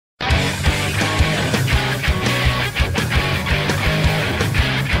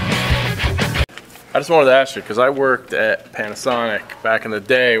I just wanted to ask you, because I worked at Panasonic back in the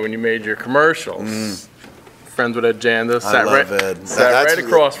day when you made your commercials. Friends with Ed Janda. I love Ed. Sat right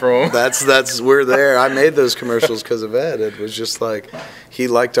across from him. We're there. I made those commercials because of Ed. It was just like, he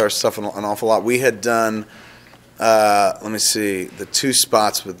liked our stuff an awful lot. We had done, let me see, the 2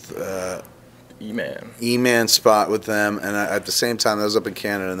 spots with E-Man spot with them, and at the same time, that was up in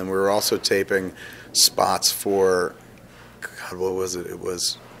Canada, and then we were also taping spots for, God, what was it? It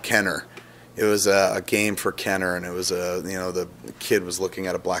was Kenner. It was a game for Kenner, and it was the kid was looking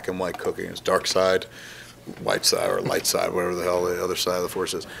at a black and white cookie. It was dark side, white side, or light side, whatever the hell the other side of the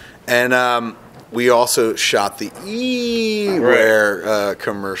force is. And we also shot the E-Wear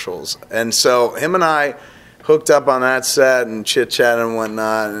commercials, and so him and I hooked up on that set and chit-chatting and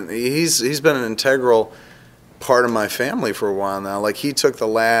whatnot. And he's been an integral part of my family for a while now. Like, he took the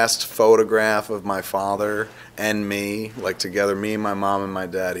last photograph of my father and me, like together, me, my mom, and my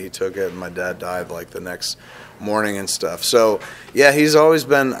dad. He took it, and my dad died like the next morning and stuff. So yeah, he's always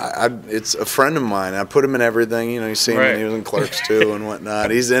been. It's a friend of mine. I put him in everything. You see him. Right. He was in Clerks too and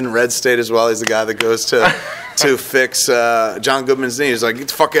whatnot. He's in Red State as well. He's the guy that goes to fix John Goodman's knee. He's like, get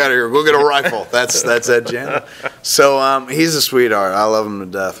the fuck out of here. Go get a rifle. That's Ed Janda. So he's a sweetheart. I love him to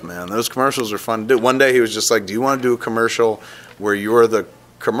death, man. Those commercials are fun to do. One day he was just like, do you want to do a commercial where you're the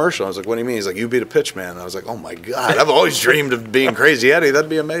commercial? I was like, what do you mean? He's like, you be the pitch man. I was like, oh my God, I've always dreamed of being Crazy Eddie. That'd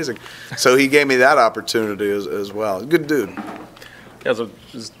be amazing. So he gave me that opportunity as well. Good dude. Yeah, so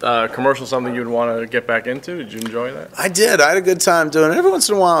is commercial something you'd want to get back into? Did you enjoy that? I did. I had a good time doing it. Every once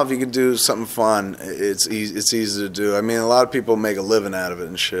in a while, if you could do something fun, it's easy to do. I mean, a lot of people make a living out of it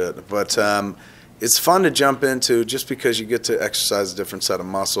and shit, but it's fun to jump into just because you get to exercise a different set of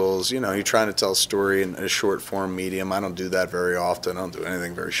muscles. You're trying to tell a story in a short form medium. I don't do that very often. I don't do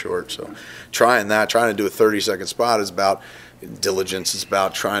anything very short. So trying to do a 30-second spot is about diligence. It's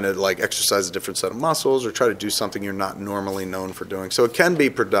about trying to exercise a different set of muscles or try to do something you're not normally known for doing. So it can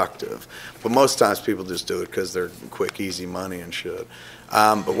be productive, but most times people just do it because they're quick, easy money and shit.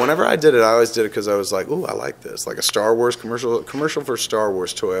 But whenever I did it, I always did it because I was like, ooh, I like this. Like a Star Wars commercial for a Star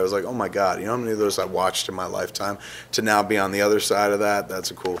Wars toy. I was like, oh my God, you know how many of those I watched in my lifetime? To now be on the other side of that,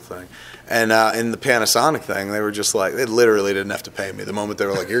 that's a cool thing. And in the Panasonic thing, they were just like, they literally didn't have to pay me. The moment they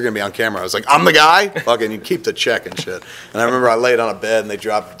were like, you're going to be on camera, I was like, I'm the guy? Fucking, you keep the check and shit. And I remember I laid on a bed and they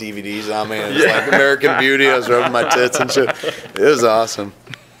dropped DVDs on me. And it was like American Beauty. I was rubbing my tits and shit. It was awesome.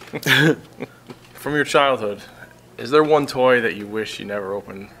 From your childhood, is there one toy that you wish you never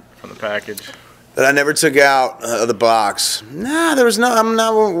opened from the package? That I never took out of the box? Nah, there was no. I'm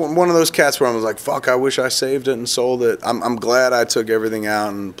not one of those cats where I was like, fuck, I wish I saved it and sold it. I'm glad I took everything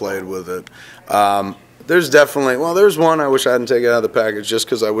out and played with it. There's definitely, there's one I wish I hadn't taken out of the package just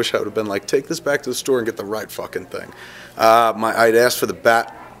because I wish I would have been like, take this back to the store and get the right fucking thing. I'd asked for the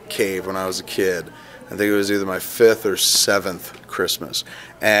Bat Cave when I was a kid. I think it was either my 5th or 7th Christmas.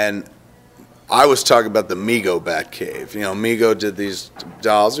 And I was talking about the Mego Bat Cave. Mego did these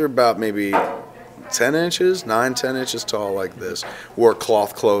dolls. They're about maybe 10 inches, 10 inches tall like this. Wore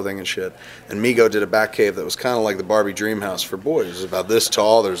cloth clothing and shit. And Mego did a Bat Cave that was kind of like the Barbie Dream House for boys. It was about this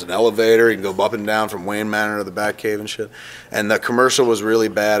tall. There's an elevator. You can go up and down from Wayne Manor to the Bat Cave and shit. And the commercial was really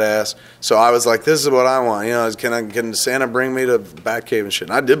badass. So I was like, this is what I want. Can Santa bring me to Bat Cave and shit?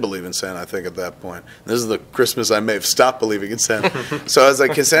 And I did believe in Santa, I think, at that point. This is the Christmas I may have stopped believing in Santa. So I was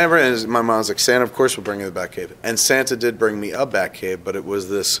like, can Santa bring me? And my mom was like, Santa, of course, will bring you to the Bat Cave. And Santa did bring me a Bat Cave, but it was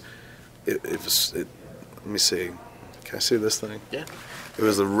this, let me see. Can I see this thing? Yeah. It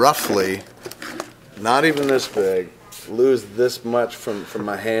was roughly, not even this big, lose this much from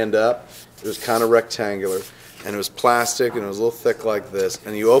my hand up. It was kind of rectangular, and it was plastic, and it was a little thick like this.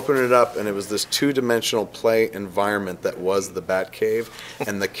 And you open it up, and it was this 2-dimensional play environment that was the Bat Cave,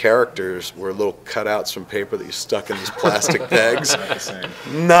 and the characters were little cutouts from paper that you stuck in these plastic pegs.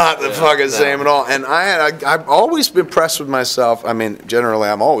 Not the fucking same at all. And I've always been impressed with myself. I mean, generally,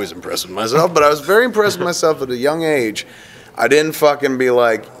 I'm always impressed with myself, but I was very impressed with myself at a young age. I didn't fucking be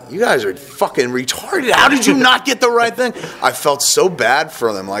like, you guys are fucking retarded. How did you not get the right thing? I felt so bad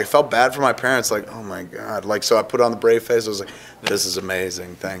for them. I felt bad for my parents. Like, oh my God. So I put on the brave face. I was like, this is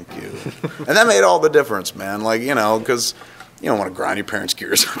amazing. Thank you. And that made all the difference, man. Because you don't want to grind your parents'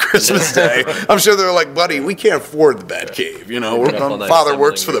 gears on Christmas Day. I'm sure they're like, buddy, we can't afford the Bat Cave. Father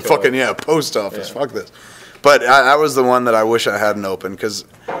works for the fucking, post office. Yeah. Fuck this. But I was the one that I wish I hadn't opened because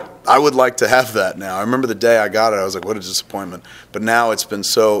I would like to have that now. I remember the day I got it, I was like, what a disappointment. But now it's been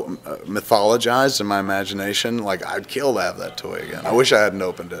so mythologized in my imagination, I'd kill to have that toy again. I wish I hadn't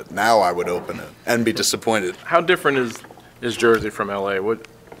opened it. Now I would open it and be disappointed. How different is Jersey from LA?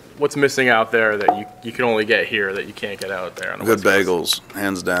 what's missing out there that you can only get here that you can't get out there on the Good West Coast? bagels,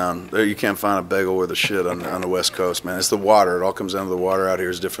 hands down. There, you can't find a bagel worth a shit on the West Coast, man. It's the water. It all comes down to the water. Out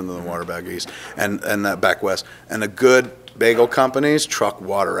here is different than the water back east and that back west. And the good bagel companies truck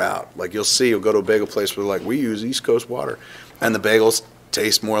water out. Like you'll go to a bagel place where like we use East Coast water, and the bagels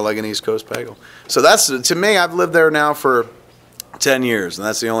taste more like an East Coast bagel. So that's, to me, I've lived there now for 10 years, and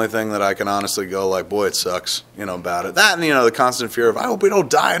that's the only thing that I can honestly go like, boy, it sucks, about it. That and, the constant fear of, I hope we don't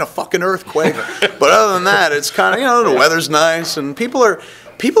die in a fucking earthquake. But other than that, it's kind of, the weather's nice, and people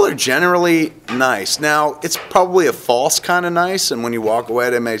are generally nice. Now, it's probably a false kind of nice, and when you walk away,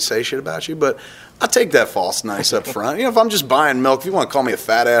 they may say shit about you, but I'll take that false nice up front. If I'm just buying milk, if you want to call me a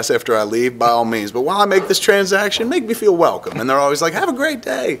fat ass after I leave, by all means. But while I make this transaction, make me feel welcome. And they're always like, have a great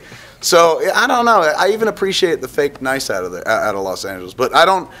day. So I don't know. I even appreciate the fake nice out of Los Angeles. But I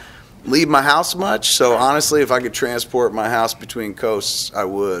don't leave my house much. So honestly, if I could transport my house between coasts, I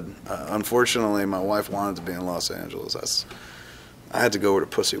would. Unfortunately, my wife wanted to be in Los Angeles. I had to go where the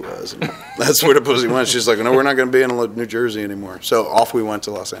pussy was. And that's where the pussy went. She's like, no, we're not going to be in New Jersey anymore. So off we went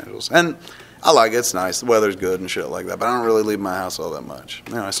to Los Angeles. And I like it. It's nice. The weather's good and shit like that. But I don't really leave my house all that much.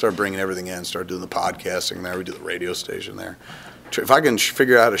 I start bringing everything in, start doing the podcasting there. We do the radio station there. If I can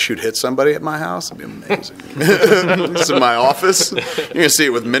figure out how to hit somebody at my house, it'd be amazing. It's in my office. You're going to see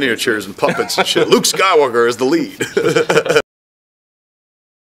it with miniatures and puppets and shit. Luke Skywalker is the lead.